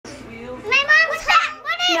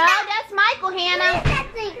cycle, Hannah. What is that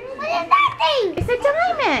thing? What is that thing? It's a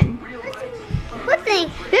diamond. What thing?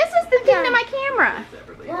 This is the thing to my camera.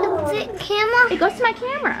 The camera? It goes to my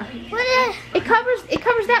camera. What is? It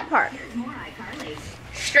covers that part.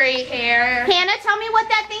 Straight hair. Hannah, tell me what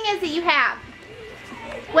that thing is that you have.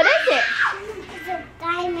 What is it? It's a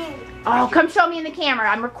diamond. Oh, come show me in the camera.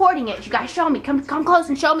 I'm recording it. You guys show me. Come close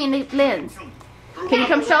and show me in the lens. Can you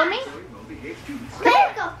come show me? Come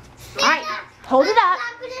here. All right, hold it up.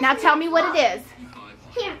 Now tell me what it is.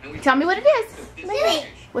 Here. Tell me what it is. Look.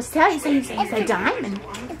 What's tell you? It's a diamond.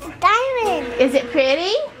 It's a diamond. Is it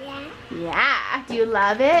pretty? Yeah. Yeah. Do you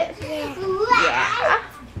love it? Yeah. Yeah.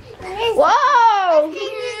 Whoa! What's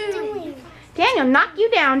he doing? Daniel knocked you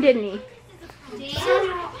down, didn't he? What's he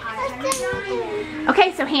doing?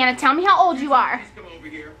 Okay, so Hannah, tell me how old you are.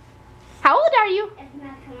 How old are you?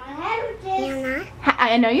 Hannah?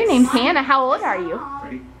 I know your name's Hannah. How old are you?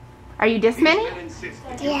 Are you this many?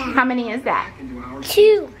 Yeah. How many is that?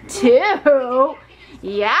 2. 2.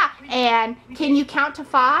 Yeah. And can you count to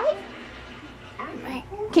 5?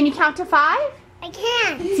 What? Can you count to 5? I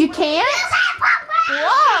can. You can't?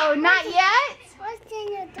 Whoa, not yet. What's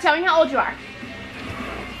Daniel doing? Tell me how old you are.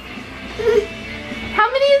 How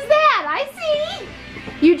many is that? I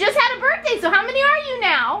see. You just had a birthday, so how many are you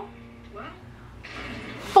now?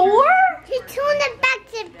 4? He turned it back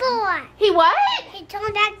to 4. He what? He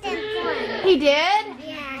turned back to 4. He did?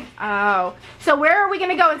 Yeah. Oh. So where are we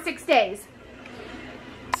going to go in 6 days?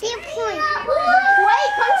 See a point. Wait,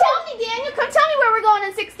 come tell me, Daniel. Come tell me where we're going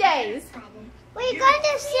in 6 days. We're going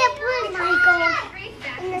to see a point, Michael.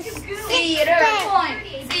 In the Cedar Point.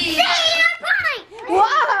 Cedar Point.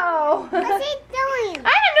 Whoa. What's he doing?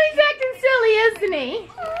 I don't know, he's acting silly, isn't he?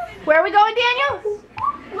 Where are we going, Daniel?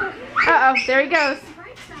 Uh-oh, there he goes.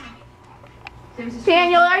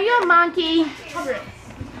 Daniel, are you a monkey? This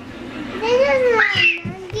is my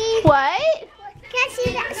monkey. What? Can I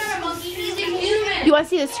see that? You want to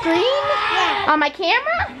see the screen? Yeah. On my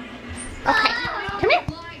camera? Okay, come here.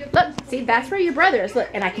 Look, see, that's where your brother is. Look,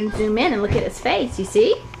 and I can zoom in and look at his face, you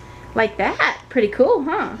see? Like that. Pretty cool,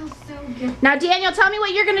 huh? Now, Daniel, tell me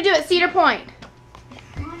what you're going to do at Cedar Point.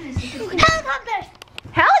 Helicopters.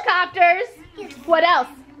 Helicopters? What else?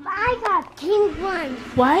 I got pink one.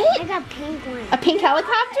 What? I got pink one. A pink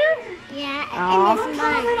helicopter? Yeah, Oh. and it's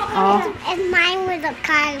mine. Oh. And mine was a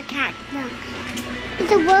helicopter.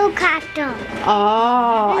 It's a helicopter.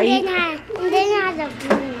 Oh. And then I have the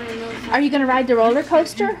blue one. Are you going to ride the roller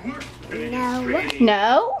coaster? No.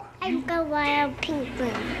 No? I'm going to ride a pink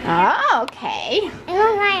one. Oh, okay. I'm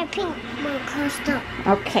going to ride a pink roller coaster.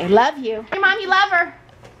 Okay, love you. Hey, Mom, you love her.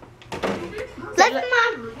 Love you,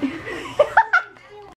 Mom.